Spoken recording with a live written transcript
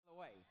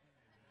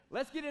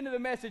Let's get into the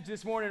message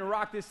this morning and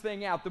rock this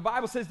thing out. The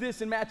Bible says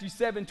this in Matthew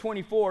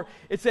 7:24.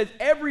 It says,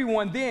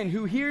 "Everyone then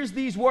who hears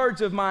these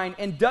words of mine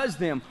and does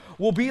them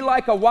will be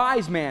like a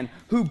wise man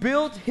who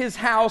built his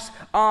house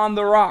on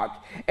the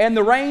rock. And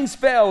the rains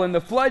fell, and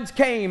the floods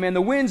came, and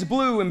the winds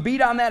blew and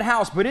beat on that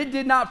house, but it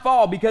did not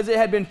fall because it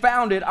had been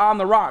founded on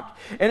the rock.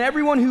 And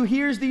everyone who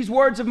hears these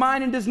words of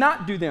mine and does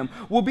not do them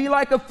will be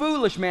like a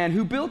foolish man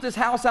who built his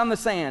house on the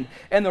sand.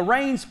 And the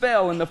rains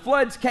fell, and the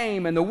floods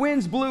came, and the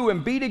winds blew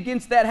and beat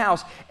against that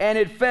house, and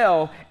it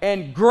fell,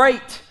 and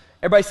great,"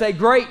 everybody say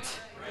great.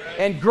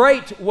 "And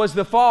great was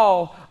the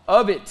fall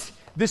of it."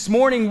 This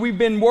morning, we've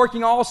been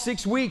working all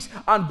 6 weeks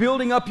on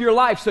building up your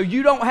life so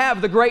you don't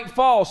have the great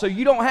fall, so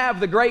you don't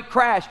have the great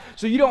crash,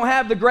 so you don't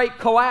have the great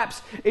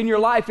collapse in your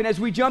life. And as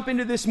we jump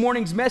into this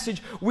morning's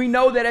message, we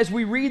know that as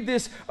we read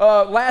this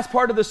last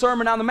part of the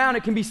Sermon on the Mount,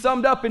 it can be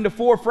summed up into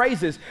 4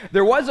 phrases.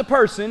 There was a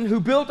person who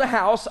built a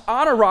house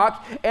on a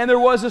rock, and there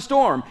was a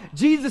storm.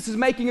 Jesus is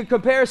making a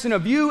comparison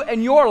of you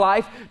and your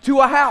life to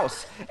a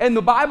house. And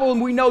the Bible,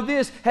 and we know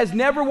this, has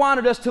never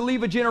wanted us to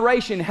leave a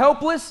generation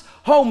helpless,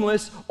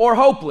 homeless, or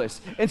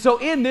hopeless. And so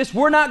in this,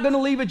 we're not going to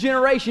leave a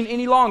generation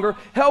any longer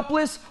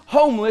helpless,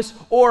 homeless,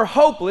 or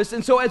hopeless.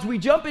 And so as we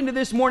jump into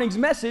this morning's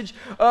message,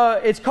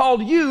 it's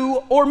called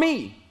You or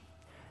Me.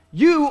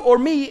 You or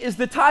Me is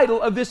the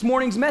title of this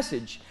morning's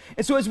message.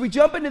 And so as we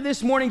jump into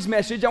this morning's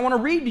message, I want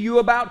to read to you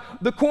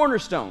about the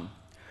cornerstone.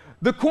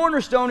 The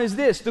cornerstone is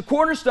this. The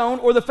cornerstone,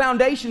 or the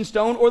foundation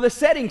stone, or the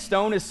setting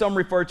stone, as some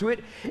refer to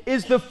it,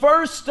 is the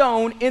first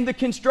stone in the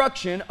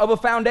construction of a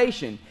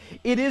foundation.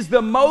 It is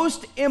the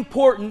most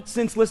important,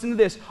 since, listen to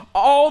this,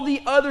 all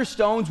the other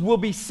stones will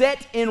be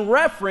set in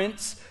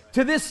reference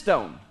to this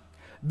stone.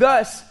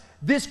 Thus,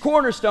 this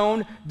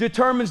cornerstone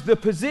determines the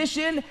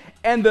position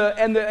it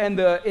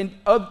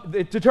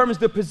determines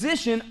the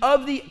position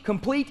of the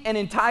complete and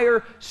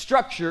entire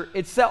structure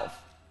itself.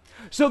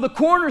 So the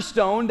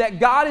cornerstone that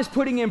God is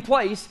putting in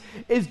place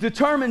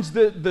determines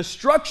the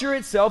structure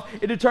itself.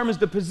 It determines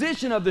the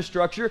position of the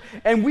structure,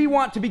 and we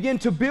want to begin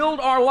to build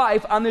our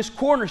life on this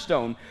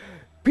cornerstone.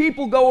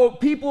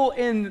 People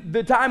in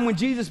the time when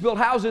Jesus built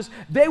houses,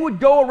 they would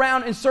go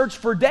around and search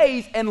for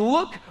days and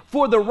look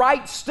for the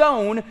right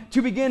stone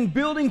to begin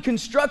building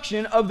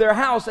construction of their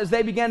house as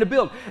they began to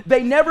build.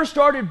 They never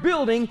started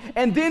building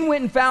and then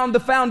went and found the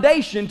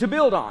foundation to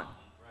build on.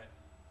 Right.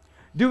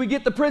 Do we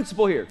get the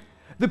principle here?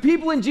 The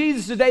people in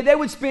Jesus today, they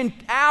would spend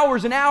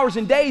hours and hours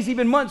and days,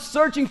 even months,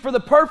 searching for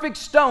the perfect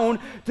stone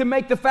to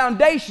make the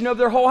foundation of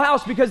their whole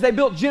house because they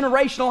built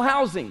generational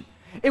housing.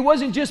 It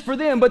wasn't just for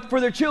them, but for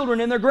their children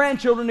and their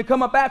grandchildren to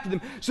come up after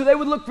them. So they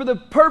would look for the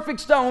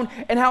perfect stone,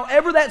 and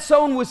however that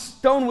stone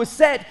was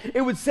set,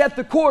 it would set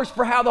the course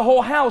for how the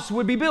whole house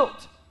would be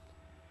built.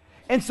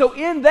 And so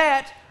in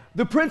that,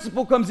 the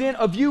principle comes in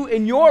of you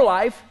in your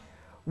life.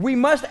 We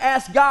must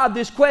ask God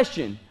this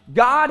question: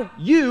 God,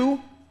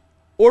 you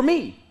or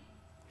me?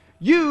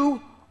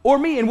 You or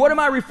me? And what am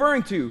I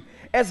referring to?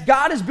 As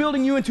God is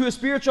building you into a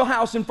spiritual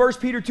house, in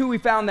 1 Peter 2, we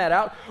found that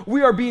out.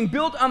 We are being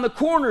built on the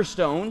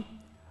cornerstone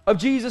of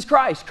Jesus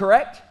Christ,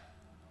 correct?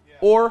 Yeah.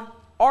 Or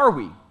are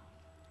we?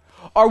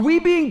 Are we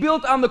being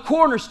built on the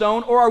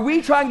cornerstone, or are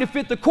we trying to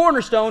fit the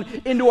cornerstone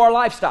into our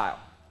lifestyle?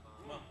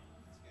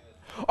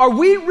 Are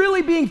we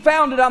really being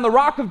founded on the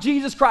rock of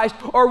Jesus Christ,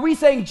 or are we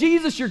saying,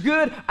 Jesus, you're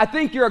good, I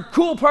think you're a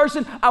cool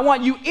person, I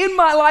want you in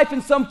my life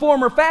in some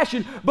form or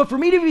fashion, but for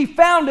me to be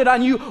founded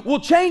on you will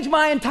change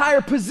my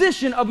entire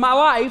position of my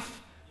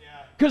life,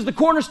 because the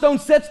cornerstone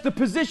sets the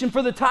position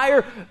for the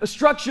entire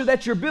structure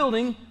that you're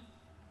building.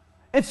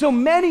 And so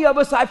many of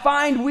us, I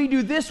find, we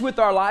do this with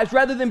our lives.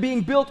 Rather than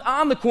being built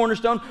on the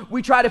cornerstone,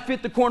 we try to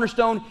fit the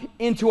cornerstone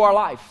into our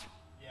life.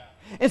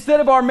 Instead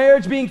of our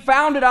marriage being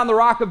founded on the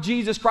rock of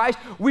Jesus Christ,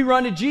 we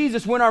run to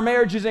Jesus when our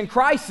marriage is in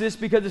crisis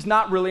because it's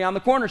not really on the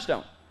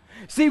cornerstone.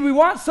 See, we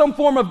want some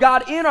form of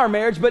God in our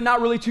marriage, but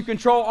not really to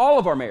control all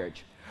of our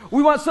marriage.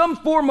 We want some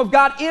form of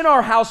God in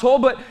our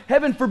household, but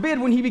heaven forbid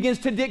when he begins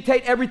to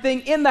dictate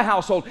everything in the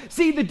household.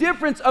 See, the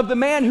difference of the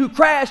man who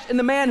crashed and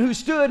the man who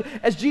stood,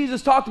 as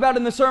Jesus talked about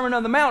in the Sermon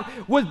on the Mount,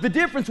 was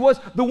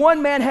the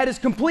one man had his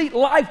complete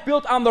life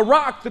built on the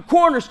rock, the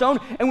cornerstone,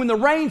 and when the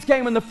rains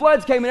came and the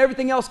floods came and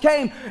everything else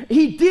came,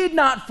 he did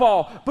not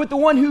fall. But the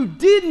one who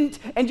didn't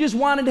and just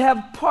wanted to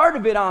have part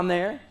of it on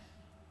there,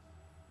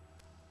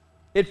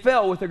 it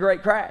fell with a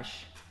great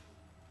crash.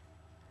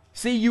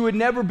 See, you would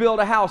never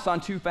build a house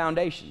on 2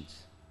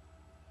 foundations.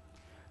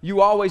 You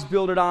always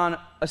build it on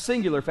a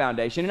singular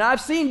foundation. And I've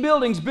seen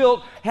buildings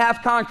built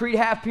half concrete,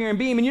 half pier and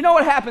beam, and you know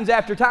what happens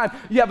after time?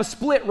 You have a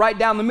split right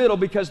down the middle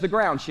because the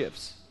ground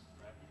shifts.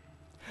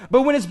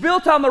 But when it's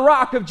built on the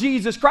rock of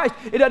Jesus Christ,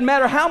 it doesn't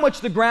matter how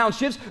much the ground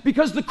shifts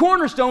because the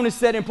cornerstone is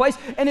set in place,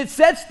 and it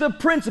sets the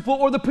principle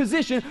or the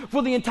position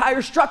for the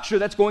entire structure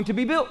that's going to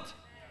be built.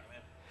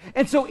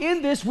 And so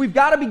in this, we've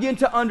got to begin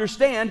to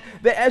understand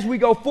that as we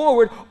go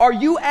forward, are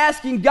you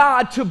asking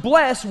God to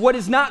bless what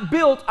is not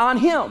built on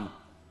him?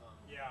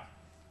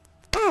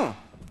 Yeah.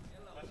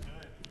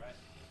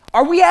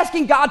 Are we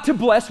asking God to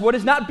bless what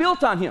is not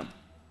built on him?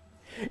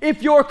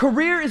 If your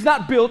career is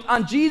not built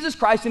on Jesus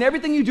Christ and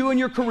everything you do in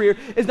your career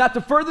is not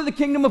to further the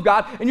kingdom of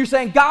God, and you're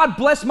saying, God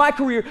bless my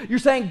career, you're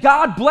saying,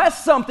 God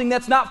bless something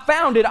that's not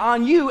founded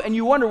on you, and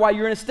you wonder why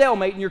you're in a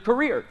stalemate in your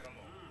career.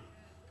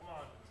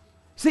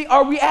 See,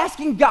 are we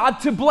asking God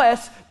to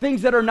bless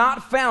things that are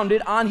not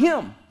founded on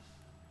Him?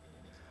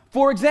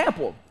 For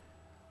example,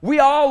 we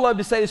all love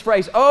to say this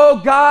phrase,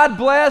 oh, God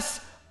bless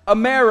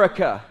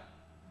America.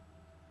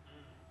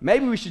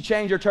 Maybe we should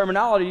change our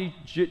terminology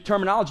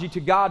to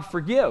God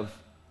forgive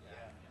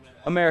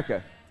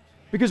America.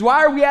 Because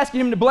why are we asking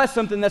Him to bless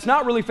something that's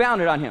not really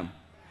founded on Him?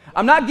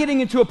 I'm not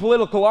getting into a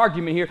political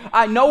argument here.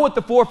 I know what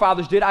the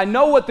forefathers did. I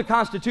know what the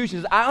Constitution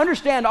is. I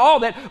understand all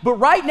that. But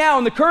right now,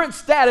 in the current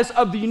status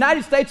of the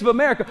United States of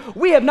America,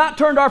 we have not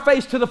turned our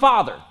face to the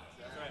Father.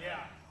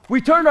 We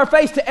turned our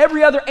face to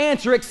every other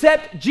answer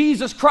except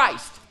Jesus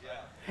Christ.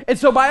 And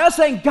so by us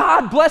saying,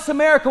 God bless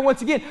America,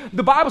 once again,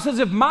 the Bible says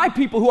if my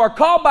people who are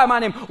called by my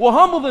name will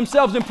humble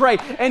themselves and pray,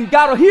 and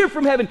God will hear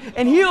from heaven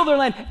and heal their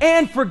land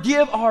and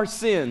forgive our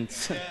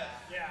sins.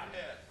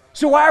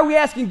 So why are we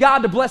asking God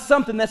to bless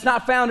something that's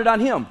not founded on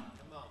Him?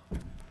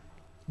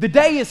 The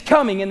day is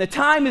coming and the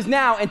time is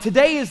now, and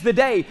today is the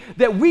day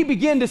that we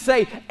begin to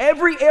say,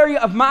 every area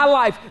of my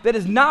life that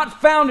is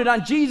not founded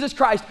on Jesus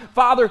Christ,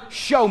 Father,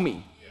 show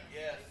me.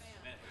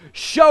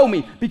 Show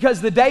me,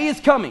 because the day is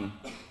coming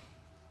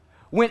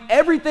when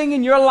everything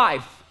in your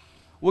life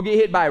will get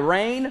hit by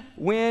rain,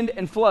 wind,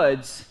 and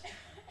floods,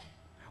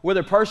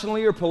 whether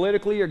personally or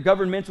politically or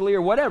governmentally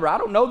or whatever. I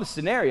don't know the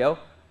scenario.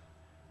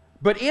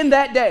 But in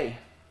that day,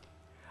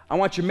 I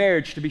want your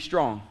marriage to be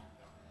strong.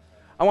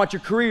 I want your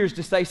careers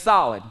to stay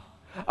solid.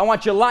 I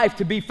want your life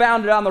to be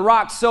founded on the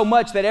rock so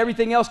much that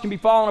everything else can be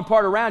falling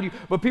apart around you,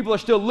 but people are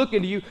still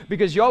looking to you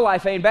because your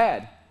life ain't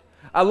bad.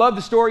 I love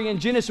the story in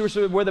Genesis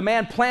where the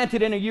man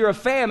planted in a year of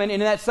famine and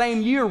in that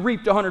same year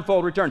reaped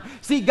 100-fold return.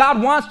 See,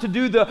 God wants to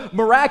do the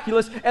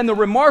miraculous and the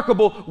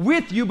remarkable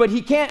with you, but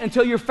He can't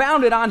until you're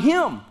founded on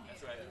Him.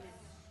 That's right.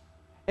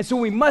 And so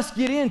we must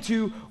get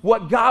into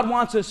what God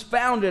wants us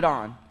founded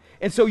on.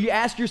 And so you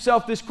ask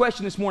yourself this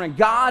question this morning,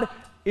 God,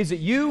 is it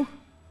you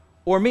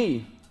or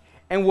me?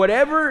 And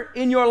whatever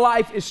in your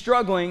life is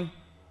struggling,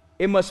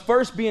 it must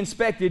first be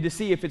inspected to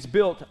see if it's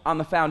built on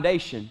the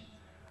foundation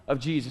of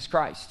Jesus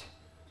Christ.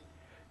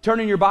 Turn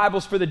in your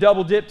Bibles for the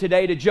double dip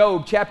today to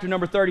Job chapter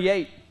number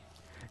 38.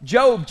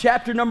 Job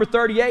chapter number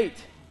 38.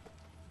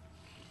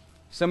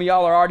 Some of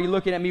y'all are already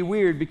looking at me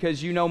weird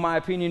because you know my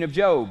opinion of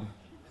Job.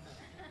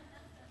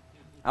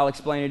 I'll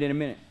explain it in a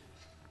minute.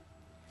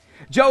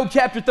 Job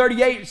chapter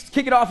 38, let's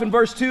kick it off in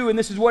verse 2, and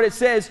this is what it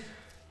says.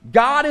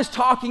 God is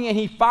talking, and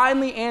He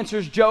finally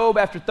answers Job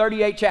after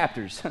 38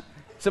 chapters.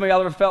 Some of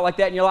y'all ever felt like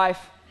that in your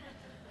life?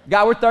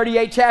 God, we're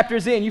 38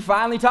 chapters in. You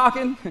finally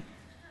talking?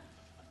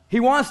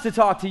 He wants to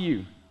talk to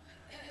you.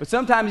 But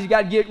sometimes you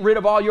got to get rid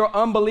of all your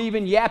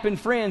unbelieving, yapping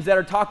friends that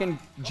are talking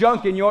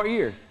junk in your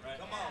ear. Right.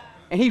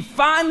 And He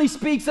finally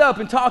speaks up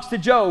and talks to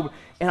Job.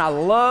 And I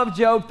love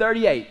Job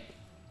 38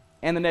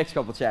 and the next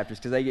couple chapters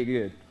because they get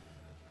good.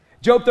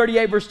 Job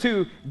 38 verse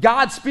 2,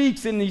 God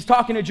speaks and He's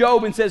talking to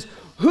Job and says,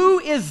 who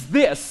is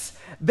this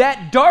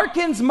that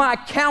darkens my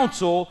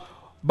counsel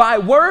by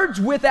words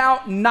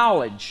without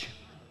knowledge?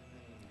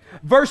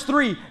 Verse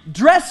 3,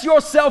 dress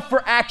yourself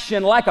for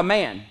action like a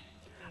man.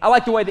 I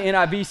like the way the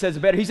NIV says it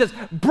better. He says,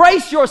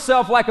 brace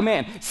yourself like a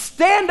man.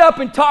 Stand up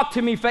and talk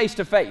to me face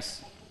to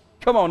face.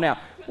 Come on now.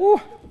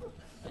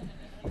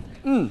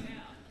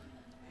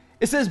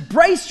 It says,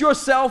 brace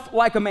yourself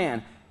like a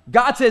man.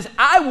 God says,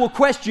 I will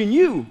question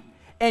you,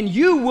 and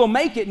you will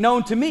make it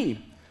known to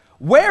me.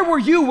 Where were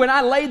you when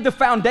I laid the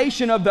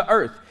foundation of the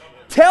earth?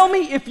 Tell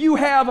me if you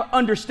have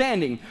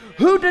understanding.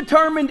 Who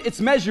determined its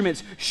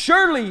measurements?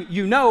 Surely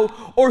you know.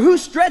 Or who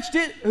stretched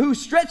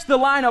the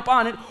line up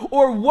on it?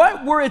 Or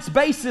what were its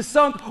bases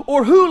sunk?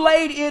 Or who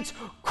laid its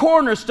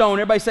cornerstone?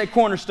 Everybody say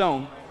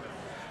cornerstone.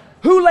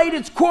 Who laid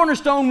its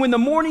cornerstone when the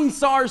morning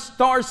stars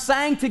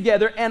sang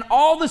together and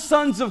all the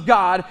sons of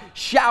God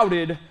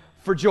shouted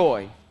for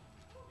joy?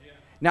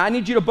 Now I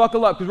need you to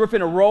buckle up because we're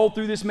finna roll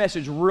through this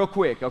message real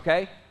quick,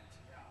 okay?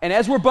 And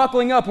as we're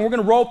buckling up and we're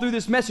going to roll through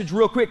this message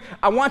real quick,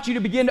 I want you to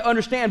begin to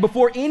understand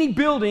before any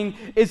building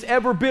is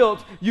ever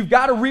built, you've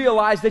got to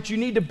realize that you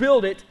need to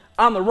build it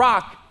on the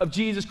rock of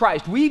Jesus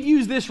Christ. We've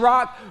used this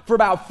rock for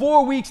about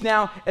 4 weeks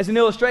now as an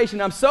illustration.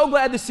 I'm so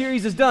glad this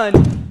series is done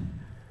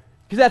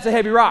because that's a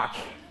heavy rock.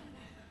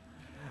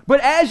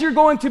 But as you're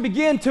going to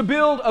begin to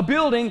build a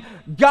building,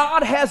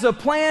 God has a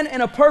plan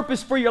and a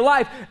purpose for your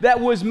life that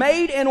was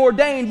made and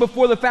ordained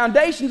before the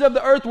foundations of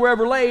the earth were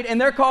ever laid, and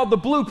they're called the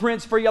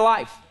blueprints for your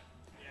life.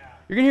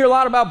 You're going to hear a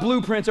lot about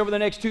blueprints over the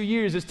next 2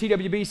 years as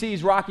TWBC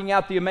is rocking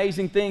out the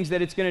amazing things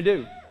that it's going to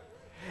do.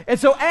 And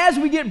so as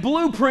we get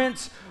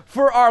blueprints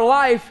for our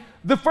life,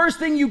 the first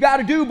thing you got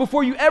to do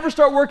before you ever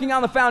start working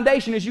on the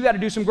foundation is you got to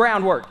do some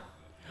groundwork.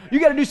 You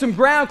got to do some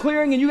ground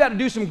clearing and you got to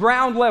do some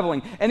ground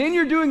leveling. And in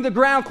you're doing the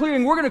ground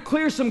clearing, we're going to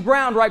clear some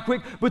ground right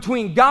quick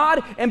between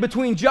God and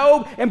between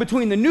Job and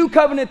between the new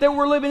covenant that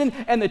we're living in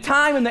and the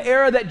time and the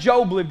era that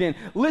Job lived in.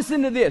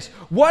 Listen to this.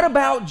 What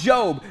about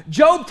Job?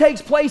 Job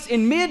takes place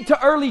in mid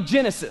to early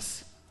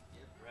Genesis.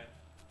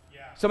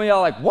 Some of y'all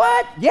are like,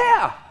 what?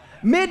 Yeah.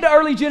 Mid to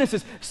early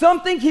Genesis.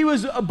 Some think he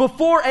was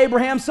before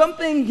Abraham. Some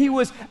think he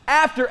was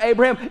after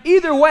Abraham.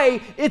 Either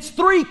way, it's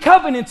 3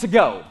 covenants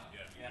ago.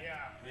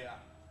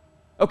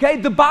 Okay?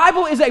 The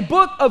Bible is a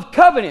book of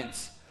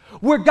covenants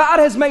where God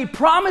has made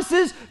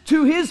promises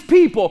to his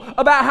people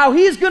about how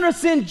he's going to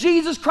send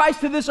Jesus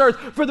Christ to this earth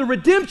for the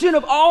redemption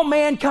of all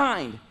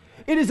mankind.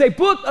 It is a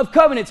book of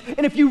covenants.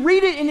 And if you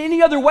read it in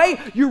any other way,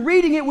 you're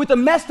reading it with a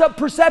messed up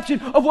perception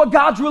of what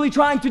God's really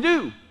trying to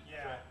do.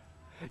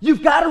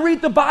 You've got to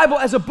read the Bible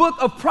as a book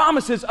of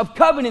promises, of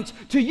covenants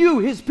to you,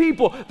 his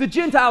people, the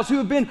Gentiles who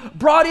have been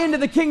brought into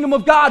the kingdom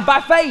of God by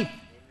faith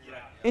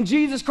in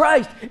Jesus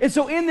Christ. And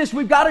so in this,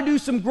 we've got to do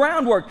some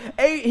groundwork.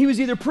 He was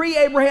either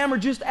pre-Abraham or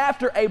just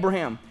after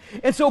Abraham.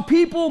 And so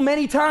people,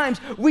 many times,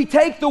 we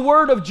take the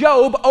word of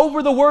Job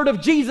over the word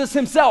of Jesus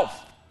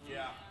himself.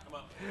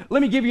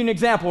 Let me give you an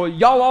example.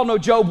 Y'all all know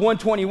Job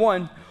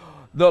 121.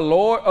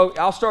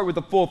 I'll start with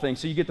the full thing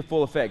so you get the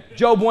full effect.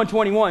 Job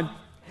 121.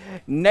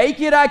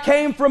 Naked I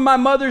came from my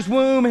mother's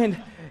womb, and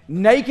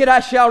naked I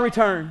shall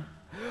return.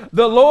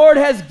 The Lord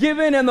has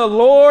given, and the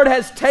Lord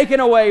has taken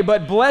away,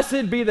 but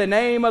blessed be the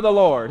name of the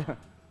Lord.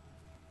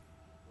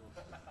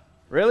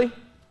 Really?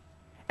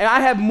 And I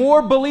have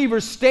more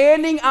believers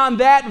standing on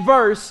that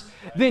verse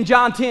than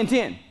John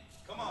 10:10,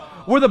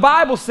 where the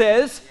Bible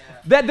says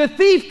that the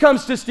thief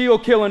comes to steal,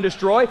 kill, and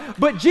destroy,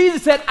 but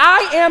Jesus said,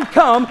 I am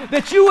come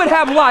that you would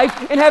have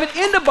life and have it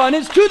in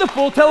abundance to the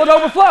full till it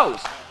overflows.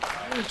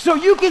 So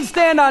you can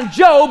stand on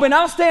Job, and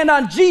I'll stand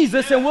on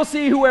Jesus, and we'll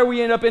see where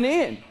we end up in the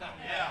end.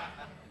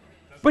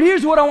 But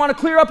here's what I want to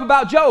clear up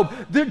about Job.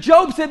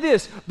 Job said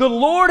this, the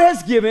Lord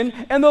has given,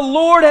 and the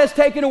Lord has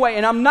taken away.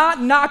 And I'm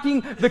not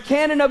knocking the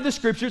canon of the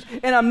Scriptures,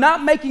 and I'm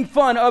not making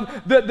fun of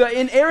the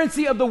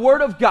inerrancy of the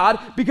Word of God,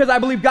 because I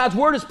believe God's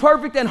Word is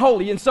perfect and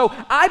holy. And so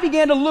I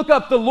began to look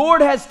up the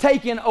Lord has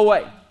taken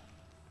away.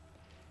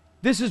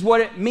 This is what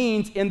it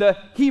means in the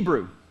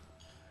Hebrew.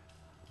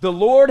 The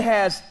Lord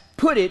has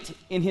put it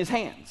in his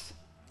hands.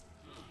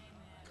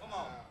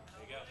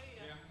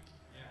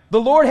 The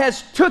Lord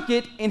has took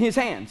it in his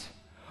hands.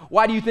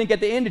 Why do you think at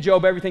the end of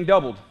Job everything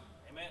doubled?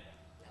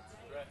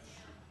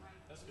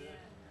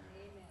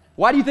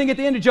 Why do you think at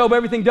the end of Job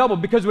everything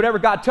doubled? Because whatever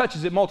God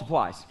touches, it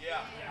multiplies.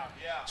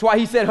 That's why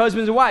he said,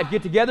 husbands and wives,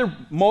 get together,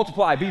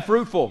 multiply, be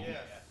fruitful,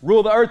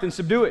 rule the earth and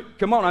subdue it.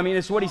 Come on, I mean,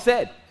 it's what he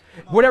said.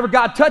 Whatever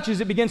God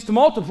touches, it begins to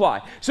multiply.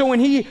 So when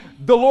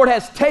the Lord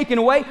has taken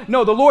away,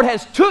 no, the Lord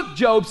has took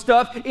Job's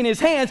stuff in his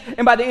hands,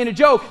 and by the end of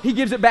Job, he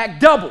gives it back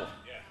double.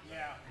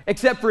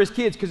 Except for his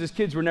kids, because his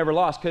kids were never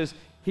lost, because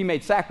he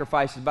made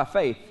sacrifices by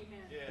faith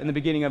in the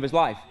beginning of his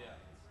life.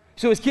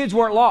 So his kids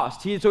weren't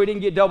lost. So he didn't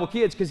get double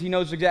kids, because he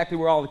knows exactly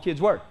where all the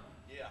kids were.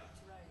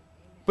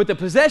 But the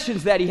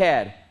possessions that he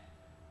had,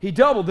 he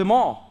doubled them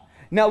all.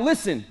 Now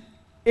listen,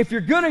 if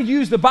you're going to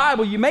use the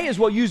Bible, you may as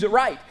well use it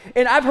right.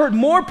 And I've heard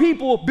more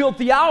people build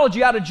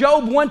theology out of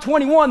Job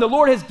 121, the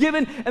Lord has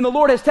given and the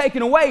Lord has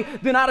taken away,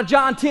 than out of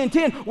John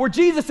 10:10, where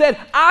Jesus said,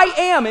 I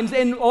am. And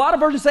a lot of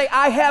versions say,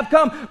 I have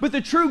come. But the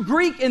true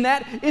Greek in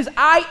that is,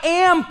 I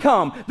am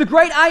come. The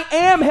great I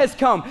am has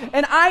come.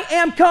 And I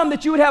am come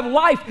that you would have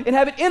life and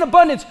have it in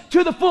abundance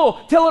to the full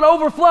till it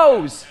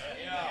overflows.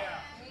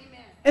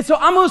 And so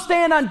I'm going to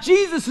stand on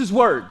Jesus'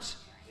 words.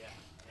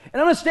 And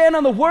I'm going to stand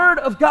on the Word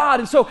of God.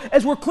 And so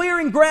as we're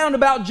clearing ground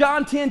about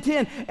John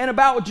 10:10 and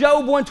about Job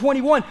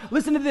 121,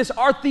 listen to this.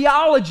 Our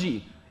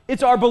theology,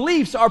 it's our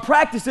beliefs, our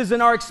practices,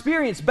 and our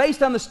experience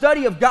based on the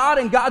study of God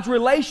and God's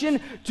relation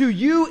to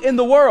you in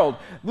the world.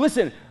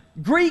 Listen,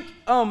 Greek,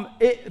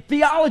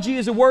 theology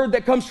is a word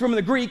that comes from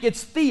the Greek.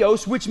 It's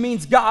theos, which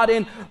means God,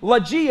 and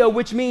logia,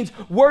 which means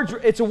words.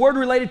 It's a word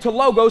related to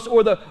logos,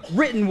 or the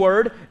written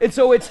word. And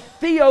so it's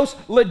theos,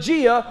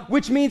 logia,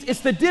 which means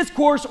it's the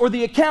discourse or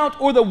the account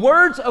or the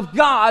words of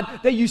God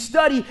that you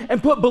study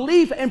and put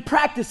belief and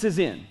practices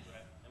in.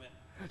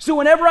 So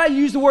whenever I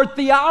use the word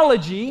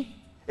theology,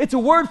 it's a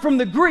word from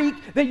the Greek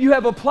that you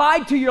have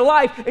applied to your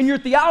life, and your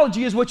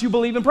theology is what you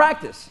believe and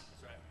practice.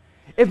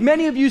 If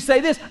many of you say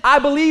this, I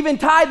believe in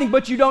tithing,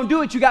 but you don't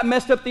do it, you got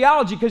messed up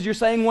theology, because you're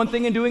saying one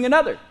thing and doing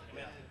another.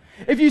 Amen.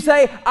 If you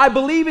say, I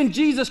believe in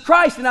Jesus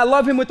Christ and I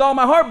love him with all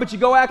my heart, but you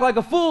go act like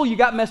a fool, you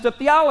got messed up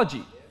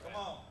theology.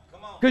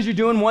 Because you're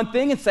doing one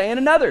thing and saying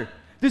another.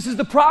 This is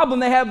the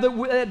problem they have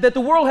that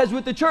the world has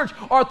with the church.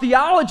 Our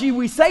theology,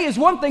 we say, is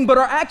one thing, but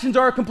our actions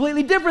are a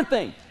completely different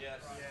thing.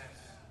 Yes.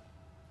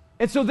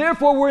 And so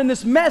therefore, we're in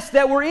this mess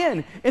that we're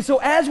in. And so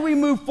as we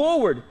move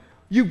forward,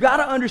 you've got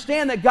to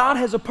understand that God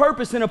has a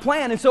purpose and a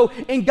plan. And so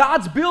in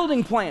God's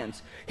building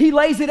plans, he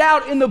lays it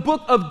out in the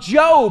book of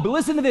Job.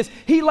 Listen to this.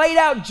 He laid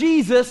out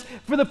Jesus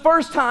for the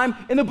first time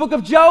in the book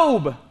of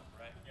Job. Right.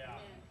 Yeah.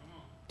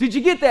 Did you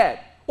get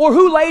that? Or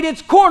who laid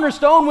its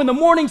cornerstone when the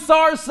morning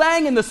stars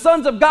sang and the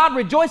sons of God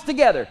rejoiced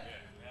together?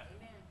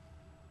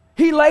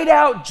 He laid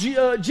out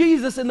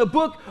Jesus in the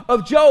book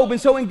of Job. And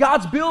so in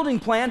God's building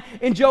plan,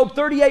 in Job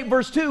 38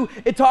 verse 2,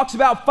 it talks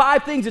about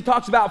 5 things. It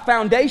talks about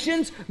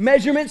foundations,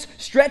 measurements,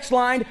 stretch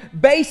line,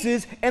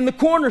 bases, and the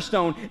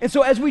cornerstone. And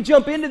so as we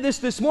jump into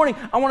this morning,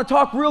 I want to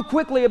talk real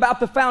quickly about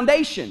the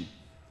foundation.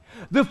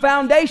 The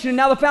foundation.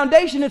 Now the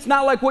foundation, it's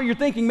not like what you're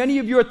thinking. Many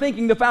of you are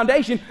thinking the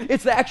foundation,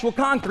 it's the actual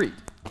concrete.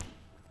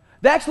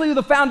 Actually,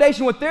 the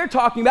foundation, what they're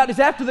talking about is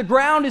after the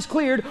ground is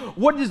cleared,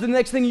 what is the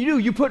next thing you do?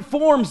 You put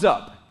forms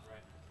up.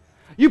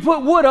 You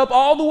put wood up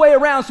all the way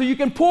around so you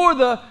can pour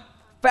the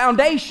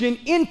foundation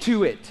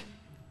into it.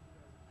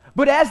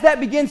 But as that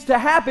begins to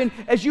happen,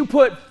 as you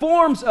put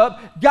forms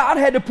up, God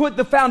had to put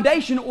the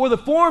foundation or the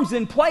forms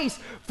in place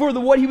for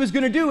what he was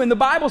going to do. And the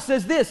Bible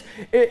says this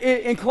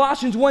in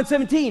Colossians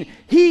 1:17.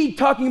 He,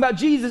 talking about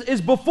Jesus, is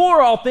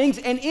before all things,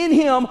 and in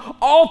him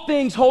all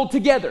things hold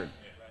together.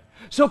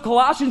 So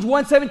Colossians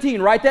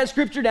 1:17, write that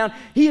scripture down.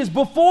 He is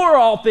before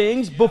all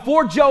things,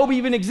 before Job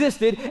even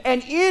existed,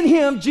 and in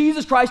him,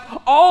 Jesus Christ,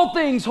 all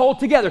things hold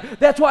together.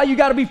 That's why you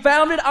got to be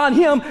founded on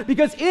him,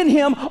 because in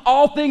him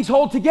all things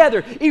hold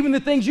together. Even the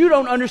things you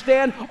don't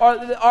understand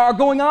are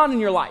going on in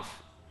your life.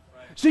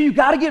 So you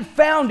got to get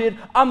founded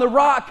on the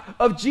rock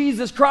of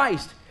Jesus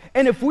Christ.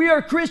 And if we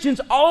are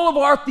Christians, all of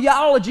our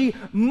theology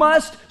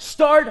must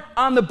start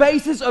on the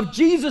basis of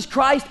Jesus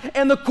Christ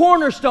and the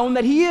cornerstone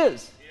that he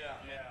is.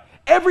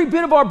 Every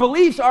bit of our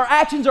beliefs, our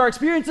actions, our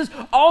experiences,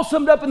 all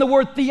summed up in the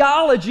word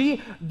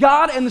theology.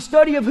 God and the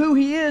study of who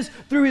he is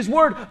through his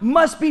word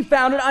must be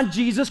founded on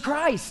Jesus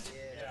Christ.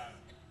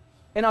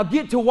 And I'll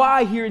get to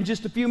why here in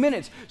just a few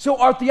minutes. So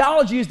our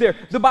theology is there.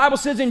 The Bible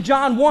says in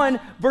John 1,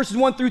 verses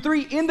 1 through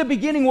 3, in the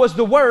beginning was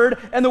the Word,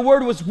 and the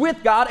Word was with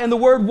God, and the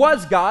Word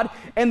was God,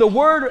 and the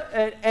Word,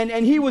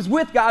 and he was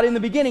with God in the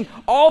beginning.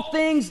 All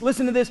things,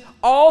 listen to this,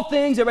 all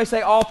things, everybody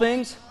say all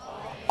things.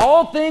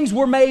 All things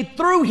were made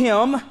through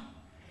him,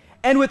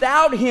 and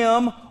without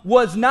him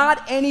was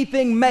not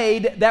anything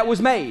made that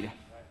was made.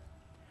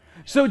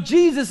 So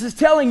Jesus is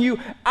telling you,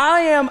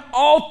 I am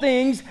all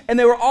things, and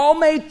they were all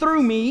made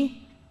through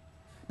me,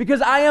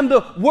 because I am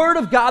the Word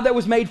of God that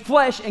was made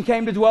flesh and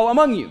came to dwell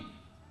among you.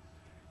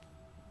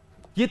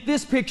 Get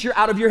this picture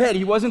out of your head.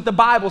 He wasn't the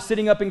Bible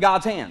sitting up in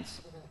God's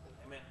hands.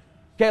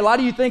 Okay, a lot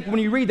of you think when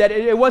you read that,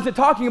 it wasn't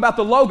talking about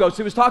the Logos,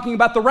 it was talking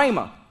about the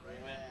Rhema.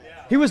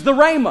 He was the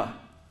Rhema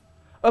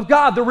of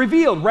God, the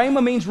revealed.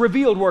 Rhema means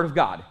revealed Word of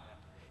God.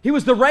 He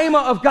was the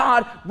Rhema of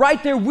God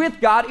right there with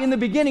God in the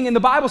beginning. And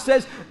the Bible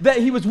says that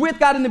he was with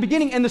God in the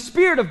beginning and the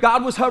Spirit of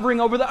God was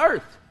hovering over the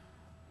earth.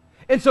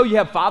 And so you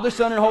have Father,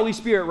 Son, and Holy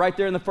Spirit right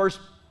there in the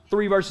first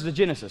 3 verses of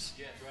Genesis.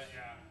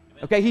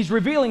 Okay, he's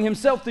revealing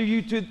himself to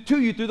you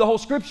through the whole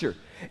Scripture.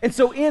 And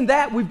so in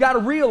that, we've got to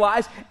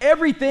realize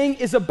everything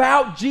is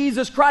about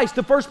Jesus Christ.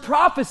 The first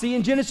prophecy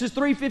in Genesis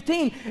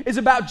 3:15 is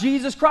about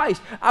Jesus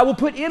Christ. I will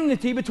put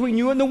enmity between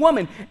you and the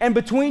woman, and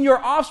between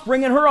your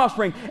offspring and her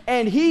offspring,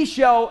 and he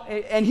shall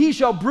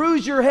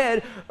bruise your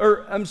head,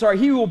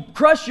 he will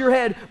crush your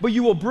head, but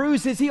you will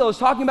bruise his heel. It's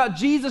talking about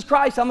Jesus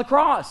Christ on the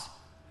cross.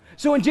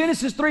 So in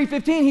Genesis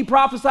 3:15, he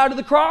prophesied of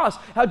the cross,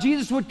 how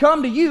Jesus would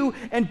come to you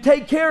and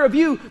take care of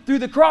you through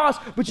the cross,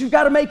 but you've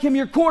got to make him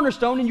your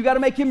cornerstone and you've got to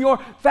make him your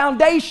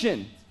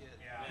foundation.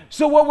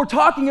 So what we're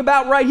talking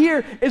about right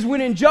here is when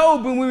in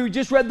Job, when we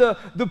just read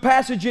the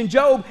passage in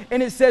Job,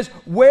 and it says,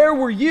 where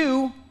were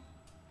you?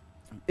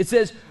 It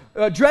says,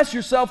 dress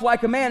yourself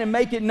like a man and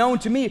make it known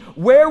to me.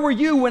 Where were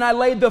you when I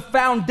laid the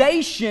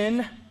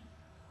foundation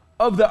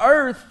of the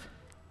earth?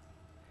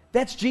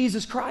 That's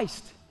Jesus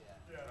Christ.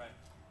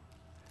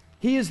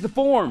 He is the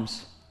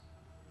forms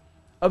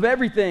of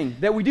everything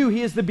that we do.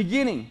 He is the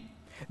beginning.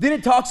 Then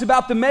it talks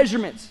about the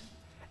measurements.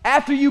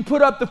 After you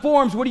put up the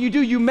forms, what do?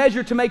 You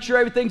measure to make sure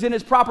everything's in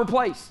its proper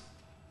place.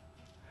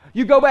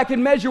 You go back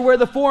and measure where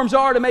the forms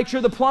are to make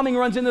sure the plumbing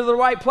runs into the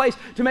right place,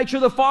 to make sure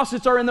the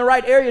faucets are in the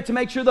right area, to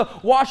make sure the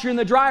washer and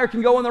the dryer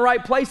can go in the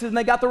right places and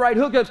they got the right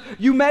hookups.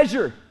 You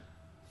measure.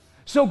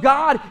 So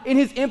God, in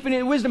his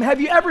infinite wisdom, have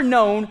you ever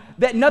known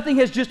that nothing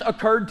has just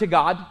occurred to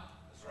God?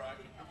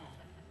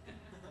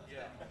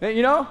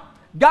 You know,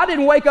 God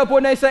didn't wake up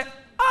one day and say,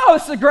 oh,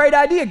 it's a great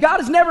idea. God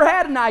has never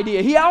had an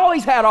idea. He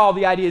always had all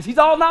the ideas. He's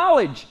all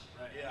knowledge.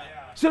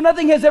 So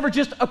nothing has ever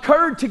just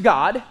occurred to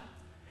God,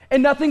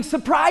 and nothing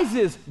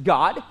surprises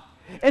God.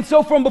 And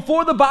so from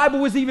before the Bible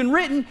was even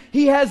written,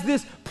 he has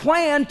this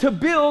plan to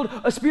build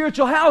a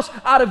spiritual house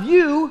out of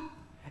you,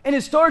 and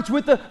it starts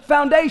with the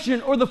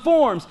foundation or the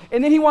forms,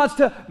 and then he wants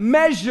to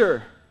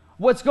measure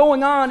what's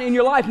going on in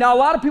your life. Now, a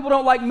lot of people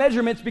don't like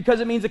measurements because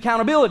it means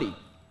accountability.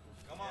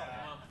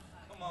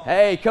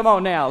 Hey, come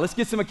on now. Let's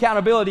get some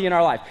accountability in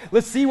our life.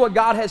 Let's see what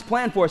God has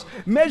planned for us.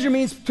 Measure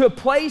means to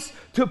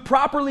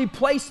properly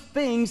place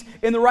things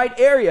in the right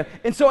area.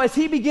 And so as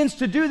he begins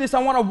to do this,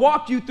 I want to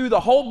walk you through the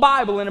whole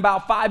Bible in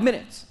about 5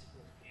 minutes.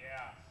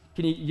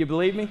 Can you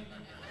believe me?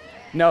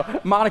 No,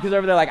 Monica's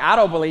over there like, I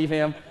don't believe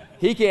him.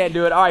 He can't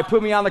do it. All right,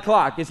 put me on the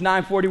clock. It's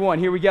 9:41.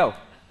 Here we go.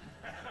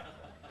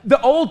 The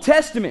Old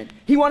Testament,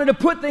 he wanted to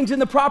put things in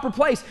the proper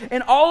place.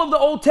 And all of the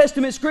Old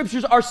Testament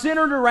scriptures are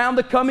centered around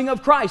the coming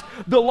of Christ.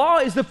 The law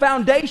is the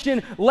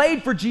foundation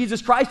laid for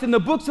Jesus Christ, and the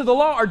books of the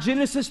law are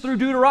Genesis through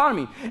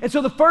Deuteronomy. And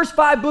so the first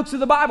 5 books of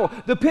the Bible,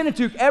 the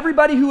Pentateuch,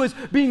 everybody who was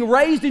being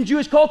raised in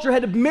Jewish culture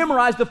had to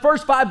memorize the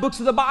first 5 books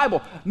of the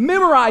Bible.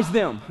 Memorize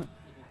them.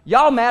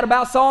 Y'all mad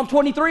about Psalm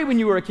 23 when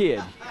you were a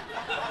kid.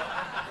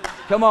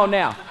 Come on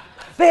now.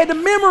 They had to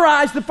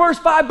memorize the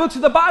first 5 books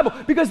of the Bible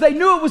because they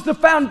knew it was the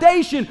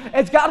foundation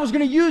as God was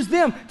going to use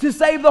them to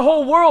save the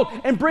whole world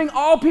and bring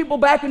all people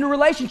back into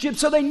relationships.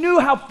 So they knew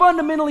how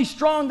fundamentally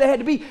strong they had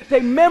to be. They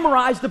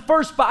memorized the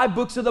first 5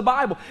 books of the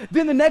Bible.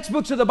 Then the next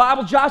books of the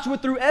Bible, Joshua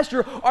through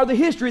Esther, are the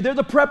history. They're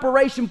the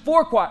preparation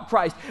for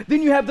Christ.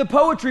 Then you have the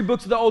poetry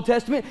books of the Old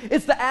Testament.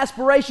 It's the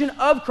aspiration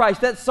of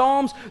Christ. That's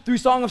Psalms through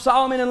Song of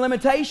Solomon and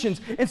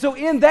Lamentations. And so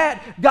in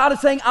that, God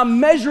is saying, I'm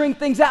measuring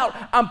things out.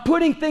 I'm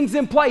putting things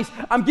in place.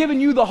 I'm giving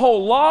you the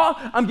whole law.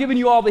 I'm giving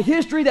you all the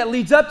history that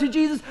leads up to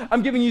Jesus.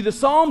 I'm giving you the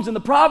Psalms and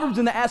the Proverbs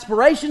and the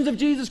aspirations of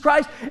Jesus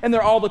Christ, and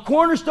they're all the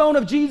cornerstone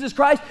of Jesus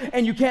Christ,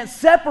 and you can't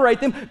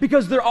separate them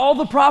because they're all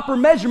the proper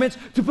measurements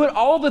to put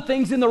all the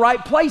things in the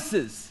right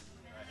places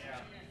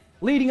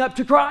leading up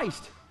to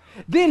Christ.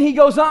 Then he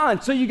goes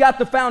on. So you got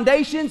the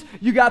foundations,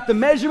 you got the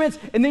measurements,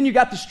 and then you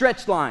got the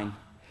stretch line.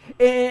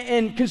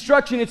 In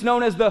construction, it's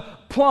known as the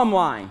plumb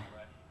line.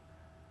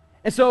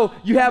 And so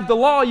you have the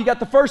law, you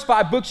got the first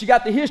 5 books, you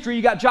got the history,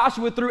 you got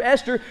Joshua through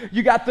Esther,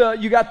 you got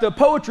the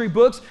poetry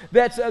books,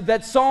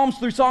 that's Psalms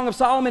through Song of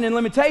Solomon and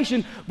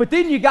Lamentation, but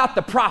then you got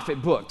the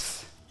prophet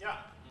books. Yeah.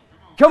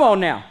 Come on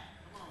now.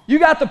 You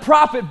got the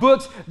prophet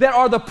books that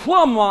are the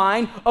plumb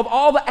line of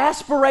all the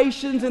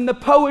aspirations and the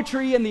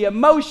poetry and the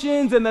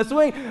emotions and the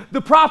swing.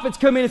 The prophets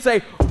come in and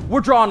say,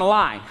 we're drawing a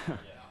line.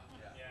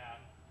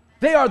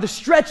 They are the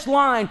stretched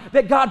line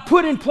that God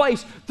put in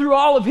place through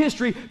all of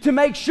history to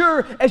make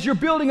sure as you're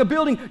building a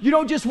building, you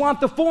don't just want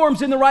the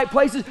forms in the right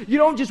places. You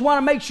don't just want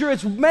to make sure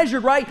it's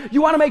measured right.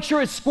 You want to make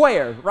sure it's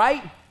square,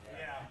 right? Yeah.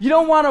 You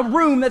don't want a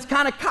room that's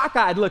kind of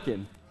cockeyed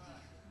looking,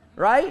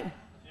 right?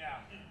 Yeah.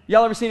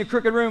 Y'all ever seen a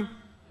crooked room?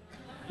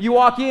 You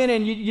walk in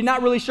and you're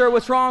not really sure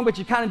what's wrong, but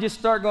you kind of just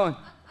start going.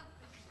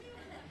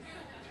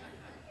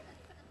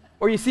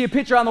 Or you see a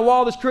picture on the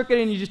wall that's crooked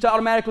and you just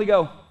automatically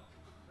go.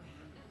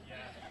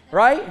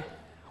 Right?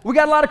 We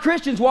got a lot of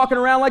Christians walking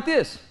around like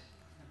this.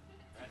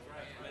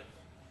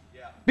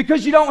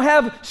 Because you don't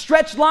have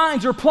stretched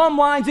lines or plumb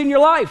lines in your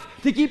life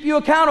to keep you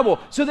accountable.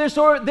 So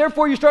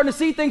therefore you're starting to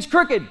see things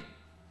crooked.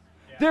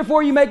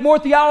 Therefore you make more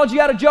theology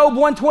out of Job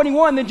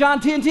 1:21 than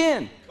John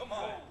 10:10.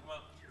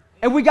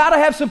 And we got to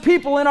have some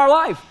people in our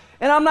life.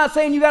 And I'm not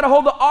saying you got to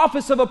hold the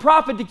office of a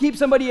prophet to keep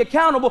somebody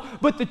accountable,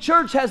 but the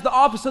church has the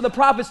office of the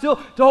prophet still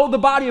to hold the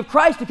body of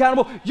Christ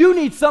accountable. You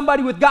need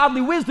somebody with godly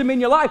wisdom in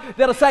your life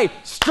that'll say,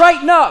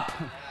 straighten up.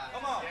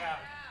 Come on.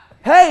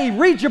 Hey,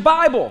 read your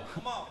Bible.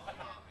 Come on.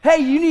 Hey,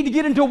 you need to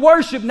get into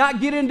worship, not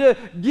get into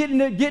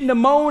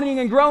moaning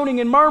and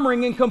groaning and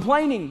murmuring and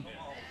complaining.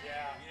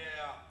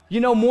 You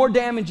know, more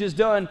damage is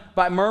done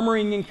by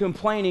murmuring and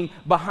complaining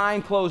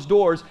behind closed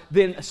doors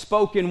than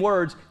spoken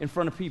words in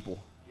front of people.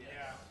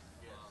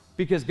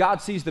 Because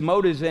God sees the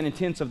motives and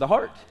intents of the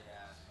heart.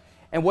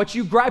 And what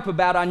you gripe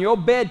about on your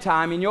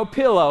bedtime, in your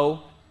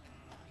pillow,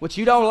 what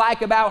you don't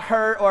like about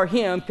her or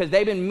him because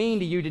they've been mean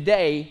to you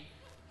today,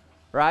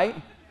 right?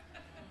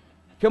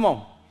 Come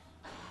on.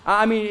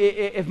 I mean,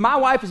 if my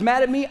wife is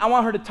mad at me, I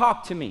want her to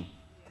talk to me.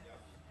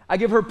 I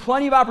give her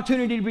plenty of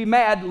opportunity to be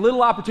mad,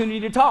 little opportunity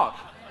to talk.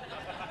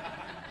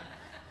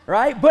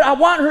 Right? But I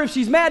want her, if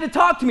she's mad, to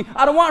talk to me.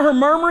 I don't want her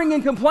murmuring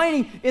and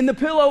complaining in the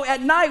pillow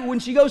at night when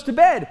she goes to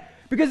bed.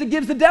 Because it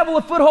gives the devil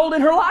a foothold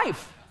in her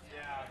life.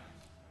 Yeah.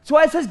 That's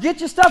why it says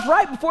get your stuff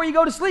right before you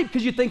go to sleep,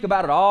 because you think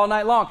about it all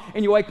night long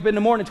and you wake up in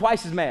the morning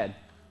twice as mad.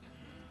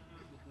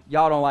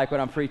 Y'all don't like what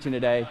I'm preaching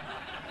today.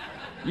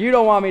 You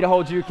don't want me to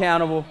hold you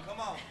accountable.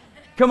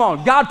 Come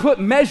on. God put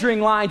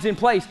measuring lines in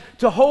place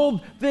to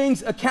hold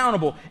things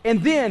accountable.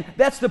 And then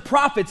that's the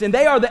prophets, and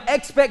they are the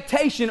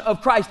expectation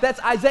of Christ. That's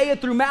Isaiah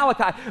through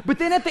Malachi. But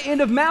then at the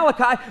end of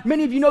Malachi,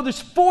 many of you know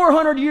there's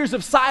 400 years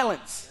of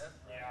silence.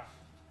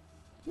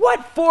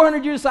 What?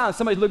 400 years of silence?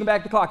 Somebody's looking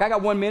back at the clock. I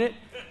got 1 minute.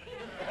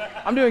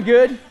 I'm doing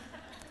good.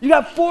 You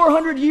got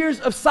 400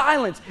 years of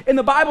silence. And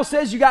the Bible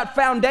says you got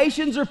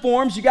foundations or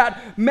forms, you got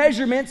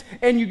measurements,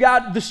 and you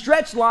got the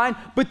stretch line,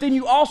 but then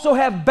you also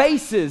have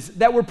bases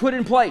that were put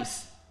in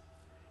place.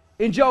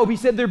 In Job, he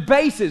said their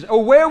bases,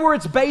 or where were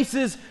its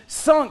bases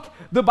sunk,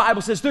 the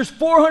Bible says. There's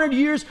 400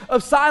 years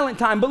of silent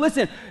time. But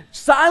listen,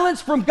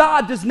 silence from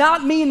God does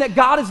not mean that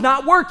God is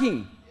not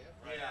working.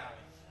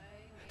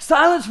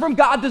 Silence from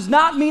God does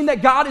not mean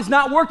that God is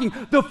not working.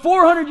 The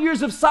 400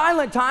 years of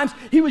silent times,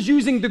 he was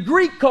using the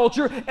Greek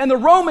culture and the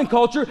Roman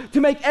culture to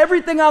make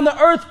everything on the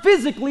earth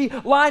physically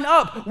line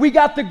up. We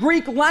got the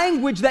Greek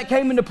language that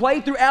came into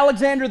play through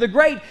Alexander the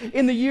Great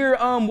in the year,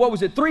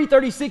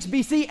 336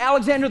 BC.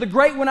 Alexander the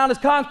Great went on his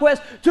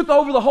conquest, took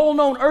over the whole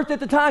known earth at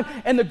the time,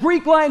 and the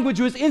Greek language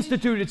was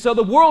instituted. So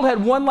the world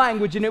had one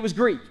language, and it was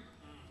Greek.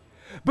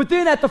 But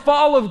then at the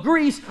fall of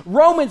Greece,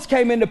 Romans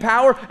came into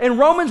power, and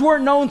Romans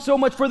weren't known so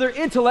much for their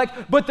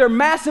intellect, but their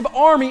massive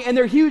army and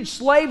their huge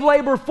slave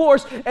labor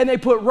force, and they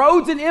put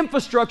roads and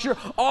infrastructure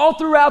all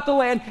throughout the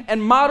land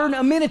and modern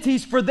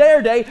amenities for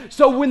their day.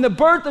 So when the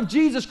birth of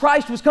Jesus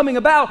Christ was coming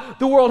about,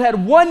 the world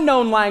had one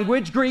known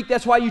language, Greek.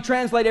 That's why you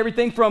translate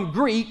everything from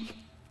Greek,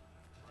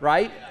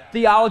 right?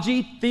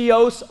 Theology,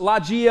 theos,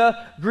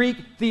 logia, Greek,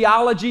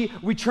 theology.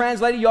 We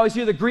translate it. You always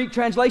hear the Greek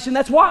translation.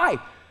 That's why.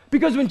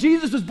 Because when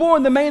Jesus was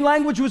born, the main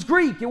language was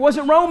Greek. It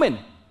wasn't Roman.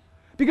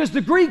 Because the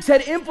Greeks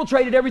had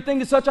infiltrated everything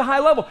to such a high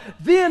level.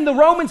 Then the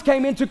Romans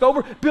came in, took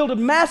over, built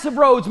massive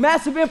roads,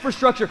 massive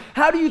infrastructure.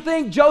 How do you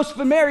think Joseph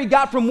and Mary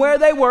got from where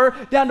they were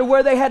down to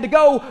where they had to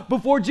go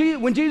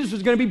when Jesus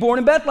was going to be born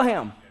in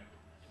Bethlehem?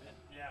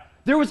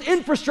 There was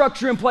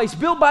infrastructure in place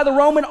built by the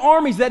Roman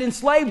armies that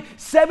enslaved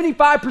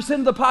 75%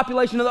 of the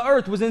population of the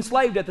earth was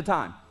enslaved at the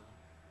time.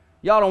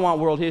 Y'all don't want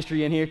world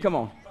history in here. Come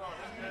on.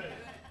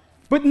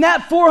 But in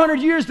that 400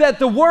 years that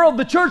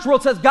the church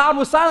world says God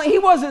was silent, he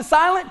wasn't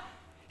silent.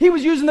 He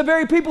was using the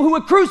very people who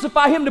would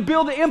crucify him to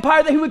build the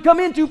empire that he would come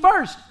into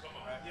first.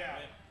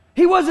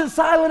 He wasn't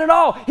silent at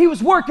all. He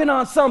was working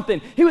on something.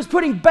 He was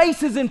putting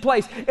bases in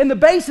place. And the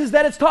bases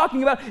that it's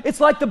talking about, it's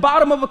like the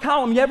bottom of a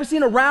column. You ever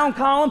seen a round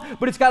column,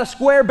 but it's got a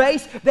square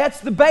base? That's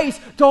the base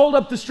to hold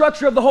up the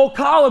structure of the whole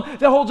column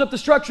that holds up the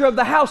structure of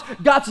the house.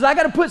 God says, I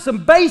got to put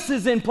some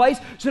bases in place.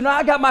 So now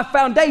I got my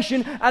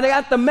foundation, and I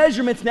got the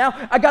measurements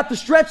now. I got the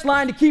stretch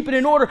line to keep it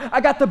in order.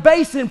 I got the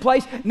base in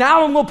place.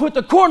 Now I'm going to put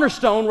the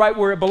cornerstone right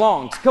where it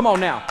belongs. Come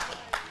on now.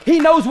 He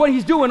knows what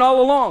he's doing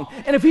all along.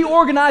 And if he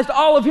organized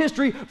all of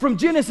history from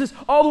Genesis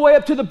all the way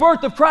up to the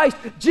birth of Christ,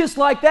 just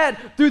like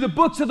that, through the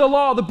books of the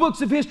law, the books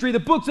of history, the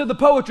books of the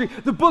poetry,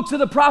 the books of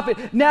the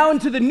prophet, now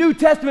into the New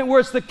Testament where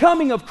it's the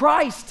coming of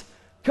Christ.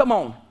 Come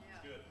on.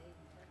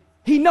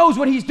 He knows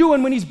what he's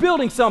doing when he's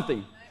building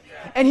something.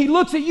 And he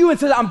looks at you and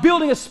says, I'm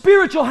building a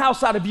spiritual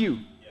house out of you.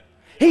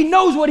 He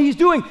knows what he's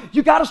doing.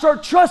 You got to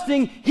start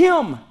trusting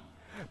him.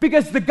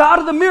 Because the God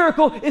of the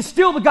miracle is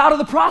still the God of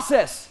the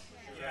process.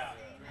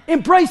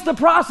 Embrace the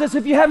process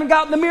if you haven't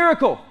gotten the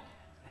miracle.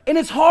 And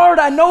it's hard.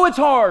 I know it's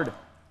hard.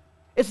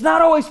 It's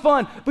not always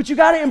fun, but you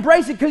got to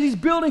embrace it because he's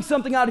building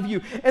something out of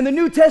you. And the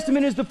New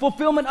Testament is the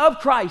fulfillment of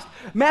Christ.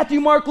 Matthew,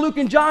 Mark, Luke,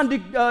 and John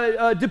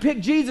depict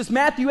Jesus.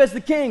 Matthew as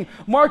the king.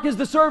 Mark as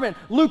the servant.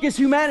 Luke as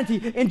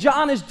humanity. And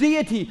John as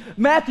deity.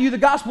 Matthew, the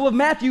Gospel of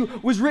Matthew,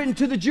 was written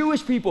to the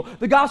Jewish people.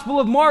 The Gospel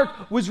of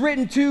Mark was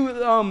written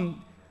to...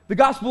 The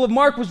Gospel of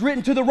Mark was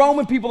written to the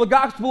Roman people. The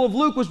Gospel of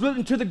Luke was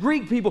written to the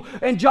Greek people.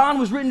 And John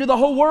was written to the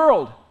whole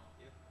world.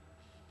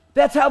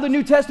 That's how the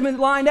New Testament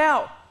lined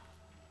out.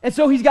 And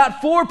so he's got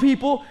four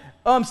people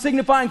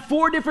signifying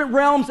four different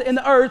realms in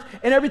the earth.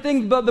 And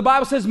everything the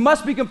Bible says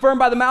must be confirmed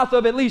by the mouth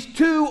of at least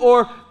 2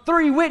 or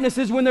 3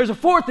 witnesses. When there's a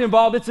fourth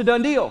involved, it's a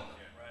done deal.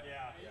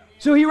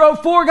 So he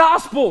wrote 4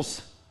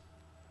 Gospels.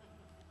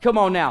 Come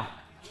on now.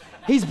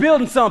 He's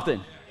building something.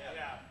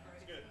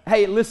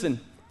 Hey, listen.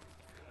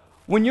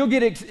 When you'll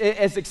get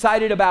as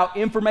excited about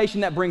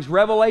information that brings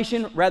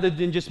revelation rather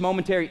than just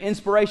momentary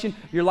inspiration,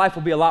 your life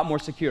will be a lot more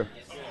secure.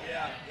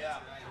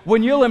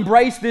 When you'll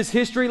embrace this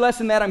history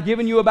lesson that I'm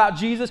giving you about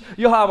Jesus,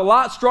 you'll have a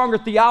lot stronger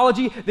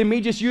theology than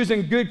me just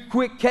using good,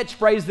 quick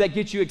catchphrases that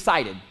get you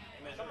excited.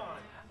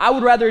 I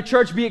would rather a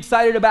church be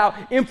excited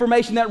about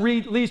information that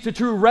leads to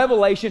true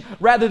revelation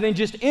rather than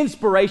just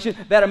inspiration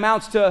that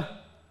amounts to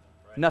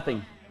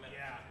nothing.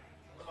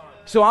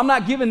 So I'm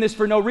not giving this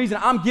for no reason.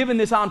 I'm giving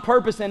this on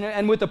purpose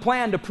and with a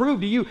plan to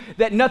prove to you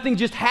that nothing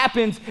just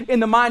happens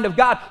in the mind of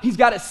God. He's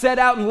got it set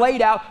out and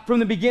laid out from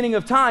the beginning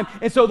of time.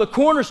 And so the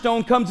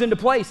cornerstone comes into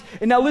place.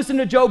 And now listen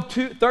to Job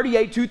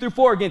 38, 2 through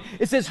 4 again.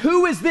 It says,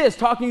 who is this,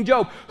 talking to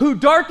Job, who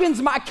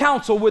darkens my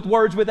counsel with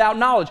words without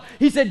knowledge?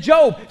 He said,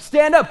 Job,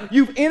 stand up.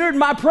 You've entered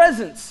my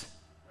presence.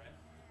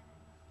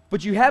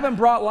 But you haven't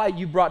brought light,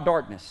 you've brought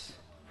darkness.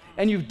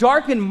 And you've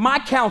darkened my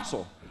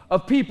counsel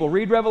of people.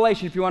 Read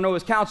Revelation if you want to know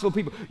his counsel of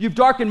people. You've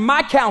darkened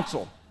my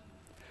counsel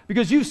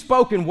because you've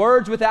spoken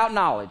words without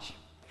knowledge.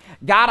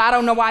 God, I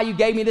don't know why you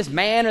gave me this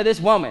man or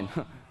this woman.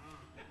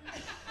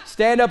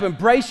 Stand up and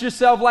brace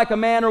yourself like a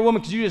man or a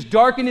woman because you just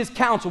darkened his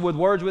counsel with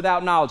words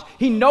without knowledge.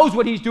 He knows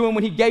what he's doing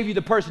when he gave you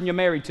the person you're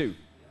married to.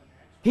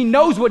 He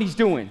knows what he's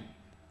doing.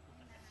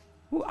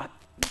 Ooh,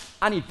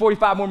 I need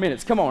 45 more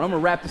minutes. Come on, I'm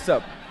going to wrap this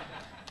up.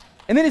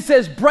 And then it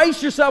says,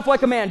 brace yourself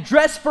like a man,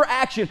 dress for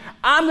action.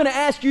 I'm going to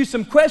ask you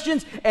some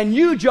questions, and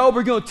you, Job,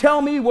 are going to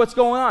tell me what's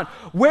going on.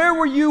 Where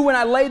were you when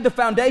I laid the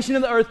foundation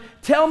of the earth?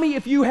 Tell me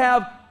if you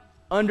have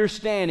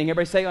understanding.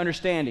 Everybody say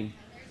understanding.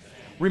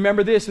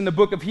 Remember this in the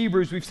book of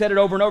Hebrews. We've said it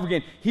over and over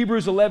again.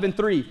 Hebrews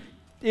 11:3.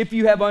 If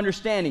you have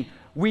understanding.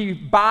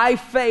 By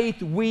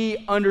faith,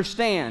 we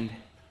understand.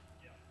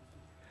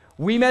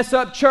 We mess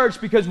up church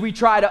because we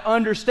try to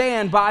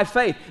understand by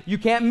faith. You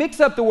can't mix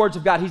up the words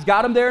of God. He's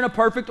got them there in a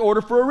perfect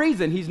order for a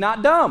reason. He's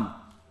not dumb.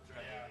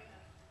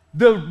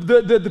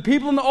 The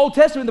people in the Old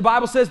Testament, the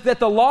Bible says that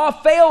the law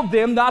failed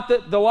them, not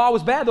that the law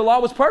was bad. The law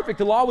was perfect.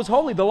 The law was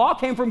holy. The law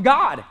came from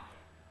God.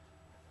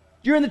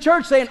 You're in the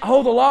church saying,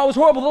 oh, the law was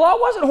horrible. The law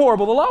wasn't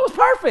horrible. The law was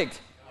perfect.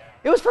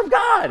 It was from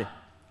God.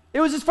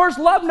 It was his first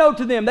love note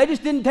to them. They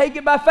just didn't take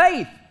it by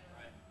faith.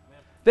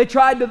 They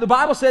tried to, the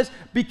Bible says,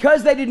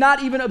 because they did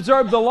not even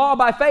observe the law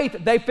by faith,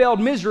 they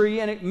failed miserably,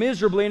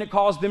 and it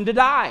caused them to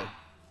die.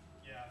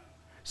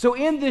 So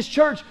in this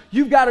church,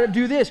 you've got to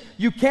do this.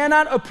 You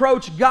cannot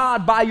approach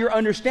God by your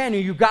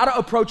understanding. You've got to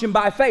approach him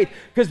by faith,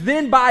 because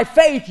then by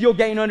faith, you'll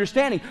gain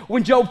understanding.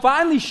 When Job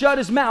finally shut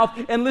his mouth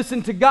and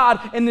listened to God,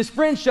 and his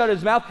friend shut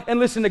his mouth and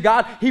listened to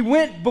God, he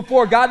went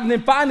before God, and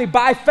then finally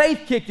by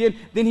faith kicked in.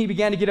 Then he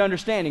began to get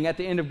understanding at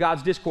the end of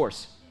God's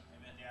discourse.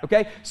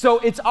 Okay? So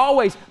it's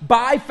always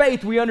by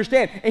faith we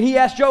understand. And he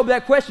asked Job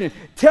that question.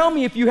 Tell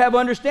me if you have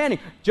understanding.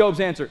 Job's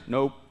answer,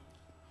 nope.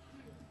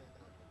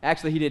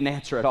 Actually, he didn't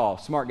answer at all.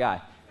 Smart guy.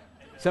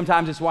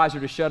 Sometimes it's wiser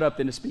to shut up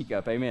than to speak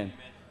up. Amen.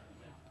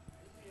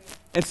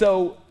 And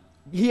so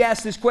he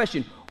asked this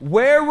question.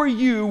 Where were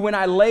you when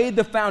I laid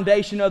the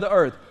foundation of the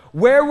earth?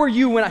 Where were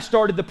you when I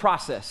started the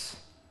process?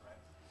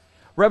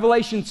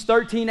 Revelation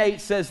 13:8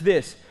 says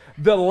this.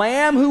 The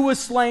Lamb who was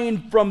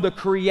slain from the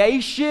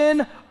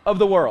creation of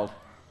the world.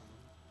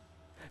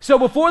 So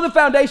before the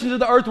foundations of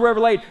the earth were ever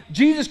laid,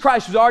 Jesus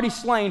Christ was already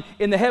slain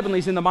in the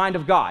heavenlies in the mind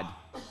of God.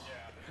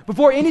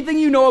 Before anything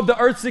you know of the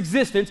earth's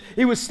existence,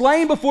 he was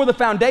slain before the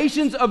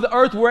foundations of the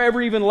earth were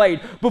ever even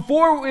laid.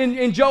 Before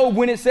in Job,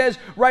 when it says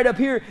right up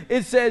here,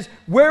 it says,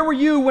 where were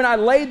you when I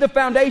laid the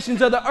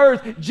foundations of the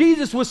earth?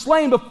 Jesus was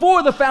slain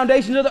before the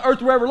foundations of the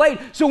earth were ever laid.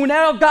 So when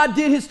now God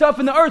did his stuff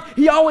in the earth,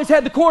 he always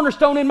had the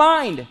cornerstone in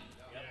mind.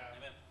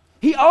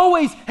 He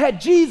always had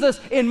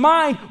Jesus in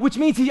mind, which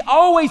means he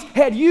always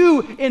had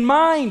you in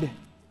mind.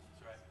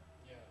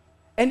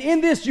 And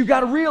in this, you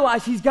got to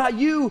realize he's got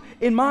you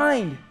in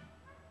mind.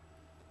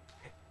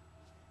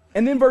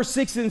 And then verse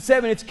 6 and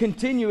 7, it's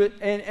continuous.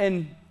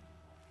 And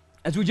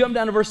as we jump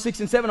down to verse 6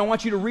 and 7, I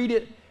want you to read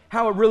it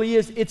how it really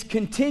is. It's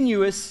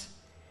continuous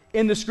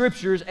in the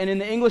scriptures, and in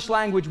the English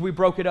language, we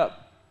broke it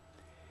up.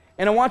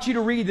 And I want you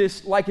to read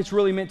this like it's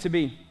really meant to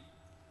be.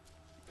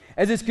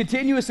 As it's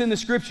continuous in the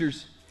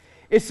scriptures,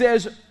 it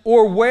says,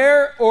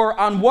 or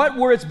on what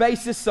were its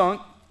bases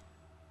sunk,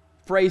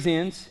 phrase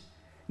ends.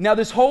 Now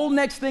this whole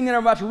next thing that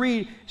I'm about to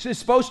read is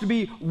supposed to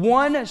be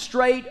one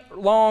straight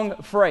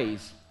long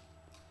phrase.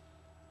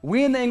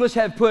 We in the English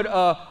have put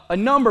a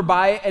number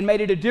by it and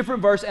made it a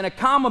different verse and a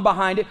comma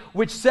behind it,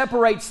 which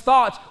separates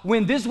thoughts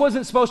when this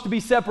wasn't supposed to be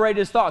separated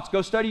as thoughts.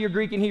 Go study your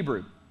Greek and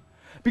Hebrew.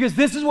 Because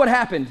this is what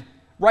happened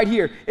right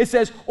here. It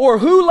says, or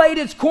who laid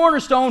its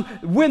cornerstone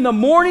when the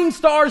morning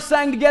stars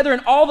sang together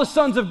and all the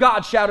sons of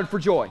God shouted for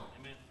joy.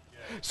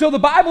 So the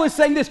Bible is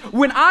saying this,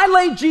 when I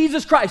laid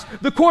Jesus Christ,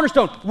 the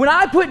cornerstone, when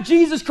I put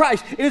Jesus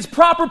Christ in his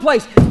proper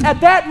place,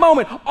 at that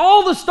moment,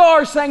 all the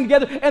stars sang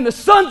together and the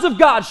sons of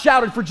God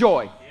shouted for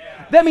joy.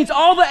 That means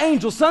all the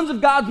angels. Sons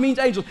of God means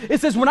angels.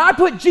 It says, when I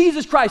put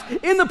Jesus Christ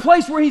in the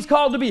place where he's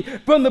called to be,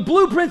 from the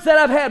blueprints that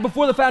I've had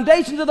before the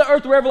foundations of the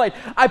earth were ever laid,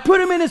 I put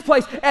him in his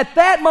place. At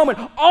that moment,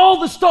 all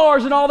the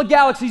stars and all the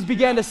galaxies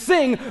began to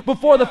sing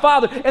before the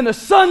Father. And the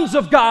sons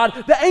of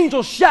God, the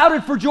angels,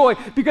 shouted for joy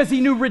because he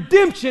knew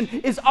redemption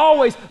is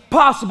always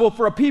possible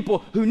for a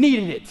people who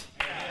needed it.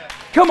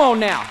 Come on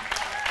now.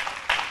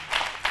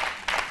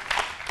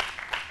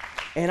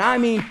 And I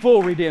mean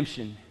full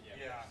redemption.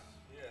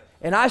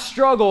 And I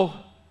struggle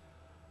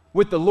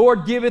with the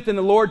Lord giveth and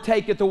the Lord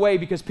taketh away,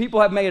 because people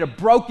have made a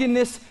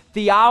brokenness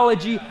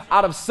theology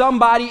out of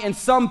somebody and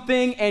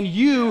something and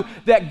you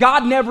that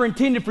God never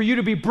intended for you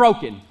to be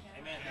broken.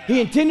 He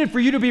intended for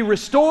you to be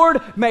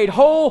restored, made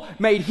whole,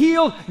 made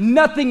healed,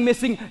 nothing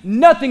missing,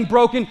 nothing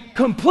broken,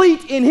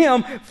 complete in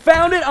him,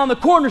 founded on the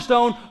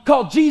cornerstone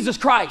called Jesus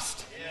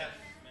Christ.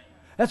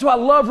 That's why I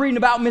love reading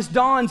about Miss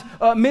Dawn's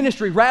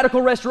ministry,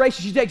 Radical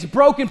Restoration. She takes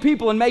broken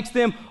people and makes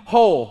them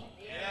whole.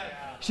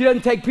 She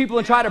doesn't take people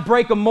and try to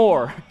break them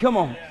more. Come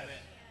on.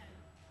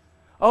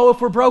 Oh,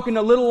 if we're broken,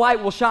 a little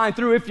light will shine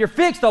through. If you're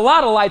fixed, a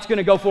lot of light's going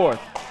to go forth.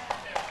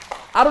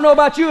 I don't know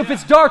about you. If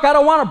it's dark, I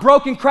don't want a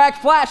broken,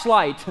 cracked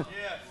flashlight.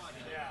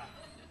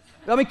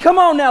 I mean, come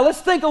on now.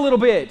 Let's think a little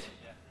bit.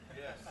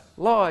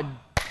 Lord,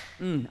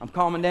 I'm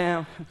calming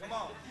down.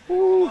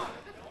 Ooh.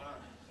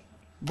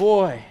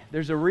 Boy,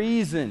 there's a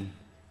reason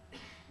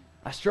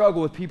I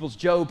struggle with people's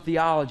Job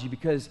theology,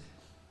 because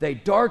they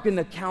darken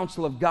the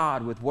counsel of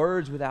God with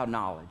words without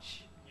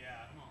knowledge.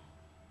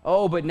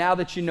 Oh, but now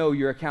that you know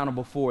you're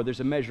accountable for,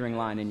 there's a measuring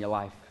line in your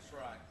life. That's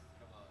right.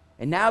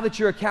 And now that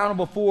you're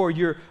accountable for,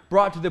 you're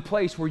brought to the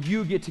place where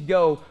you get to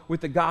go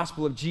with the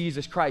gospel of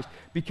Jesus Christ.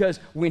 Because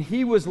when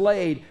he was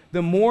laid,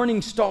 the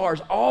morning stars,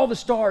 all the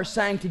stars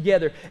sang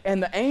together,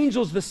 and the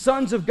angels, the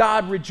sons of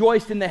God,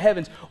 rejoiced in the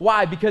heavens.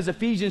 Why? Because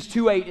Ephesians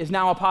 2:8 is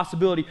now a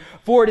possibility.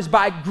 For it is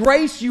by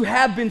grace you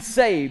have been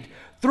saved.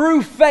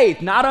 Through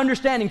faith, not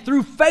understanding,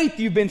 through faith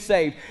you've been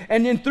saved.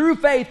 And then through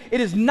faith,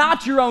 it is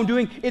not your own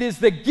doing, it is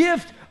the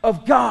gift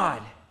of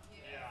God.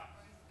 Yeah.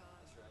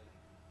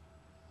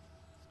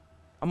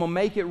 I'm going to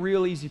make it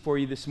real easy for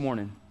you this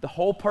morning. The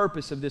whole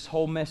purpose of this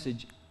whole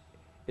message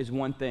is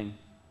one thing.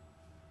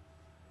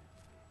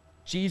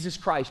 Jesus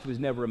Christ was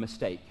never a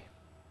mistake.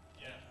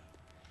 Yeah.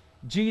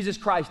 Jesus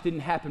Christ didn't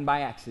happen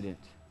by accident.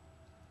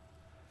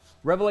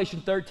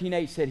 Revelation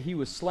 13:8 said he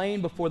was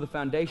slain before the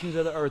foundations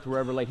of the earth were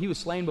ever laid. He was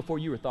slain before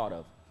you were thought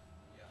of.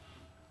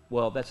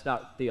 Well, that's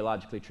not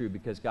theologically true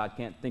because God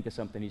can't think of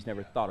something he's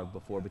never thought of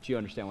before, but you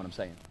understand what I'm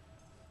saying.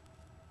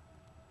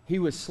 He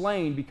was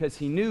slain because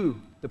he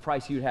knew the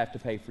price he would have to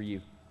pay for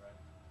you,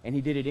 and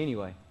he did it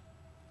anyway.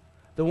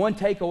 The one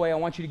takeaway I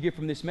want you to get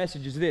from this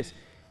message is this: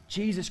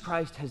 Jesus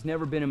Christ has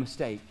never been a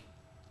mistake.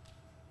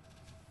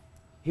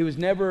 He was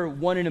never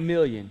one in a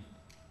million.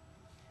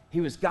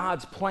 He was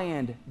God's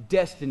planned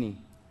destiny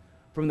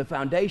from the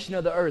foundation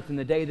of the earth in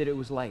the day that it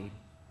was laid.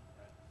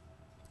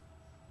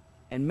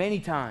 And many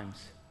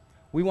times,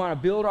 we want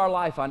to build our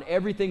life on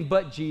everything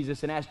but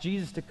Jesus and ask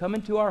Jesus to come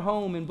into our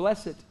home and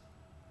bless it,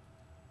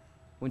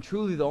 when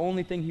truly the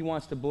only thing he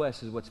wants to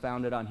bless is what's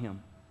founded on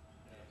him.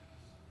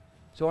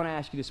 So I want to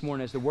ask you this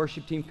morning, as the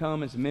worship team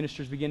come, as the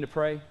ministers begin to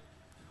pray,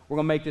 we're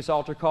going to make this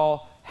altar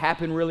call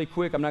happen really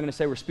quick. I'm not going to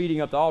say we're speeding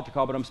up the altar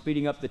call, but I'm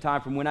speeding up the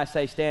time from when I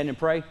say stand and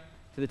pray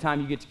to the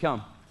time you get to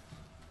come.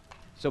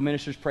 So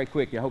ministers, pray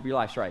quick. I hope your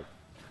life's right.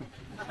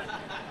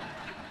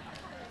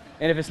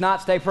 And if it's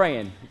not, stay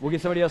praying. We'll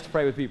get somebody else to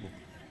pray with people.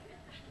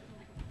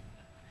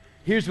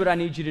 Here's what I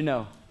need you to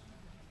know.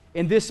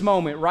 In this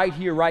moment, right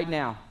here, right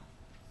now,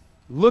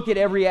 look at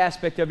every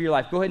aspect of your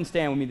life. Go ahead and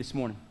stand with me this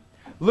morning.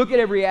 Look at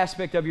every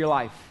aspect of your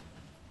life.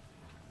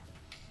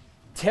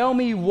 Tell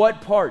me what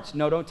parts,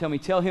 no, don't tell me,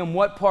 tell him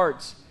what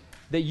parts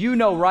that you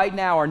know right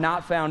now are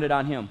not founded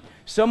on him.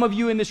 Some of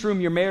you in this room,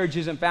 your marriage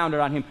isn't founded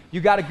on him.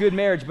 You got a good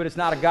marriage, but it's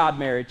not a God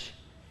marriage.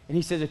 And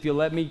he says, if you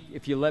let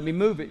me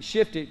move it,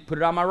 shift it, put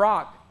it on my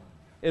rock,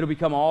 it'll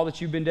become all that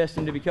you've been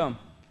destined to become.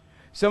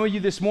 Some of you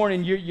this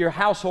morning, your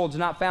household's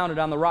not founded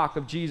on the rock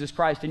of Jesus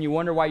Christ, and you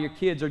wonder why your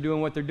kids are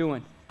doing what they're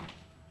doing.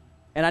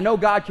 And I know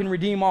God can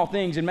redeem all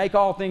things and make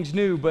all things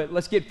new, but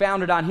let's get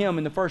founded on him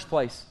in the first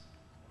place.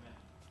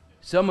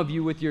 Some of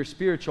you with your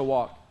spiritual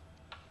walk,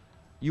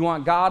 you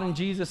want God and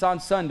Jesus on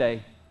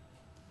Sunday,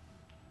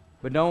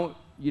 but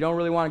you don't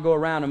really want to go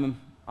around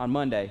him on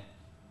Monday.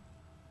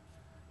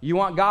 You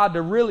want God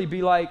to really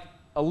be like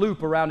a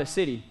loop around a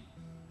city.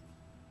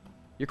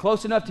 You're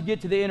close enough to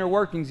get to the inner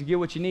workings and get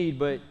what you need,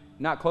 but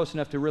not close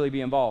enough to really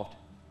be involved.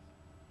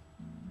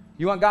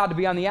 You want God to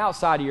be on the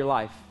outside of your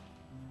life,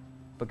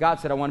 but God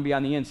said, I want to be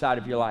on the inside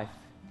of your life.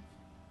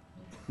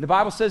 And the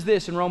Bible says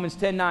this in Romans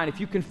 10:9, if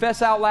you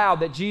confess out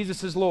loud that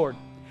Jesus is Lord,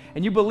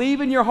 and you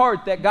believe in your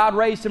heart that God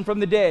raised him from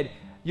the dead,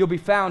 you'll be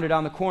founded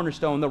on the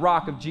cornerstone, the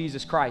rock of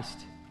Jesus Christ.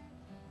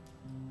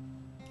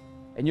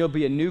 And you'll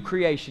be a new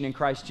creation in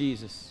Christ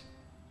Jesus.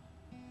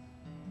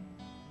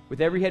 With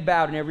every head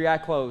bowed and every eye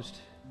closed,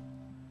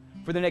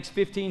 for the next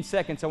 15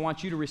 seconds, I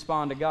want you to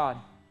respond to God.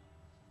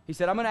 He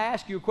said, I'm going to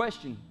ask you a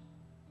question.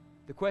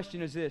 The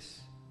question is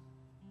this: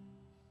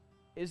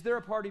 is there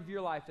a part of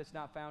your life that's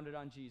not founded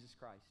on Jesus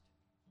Christ?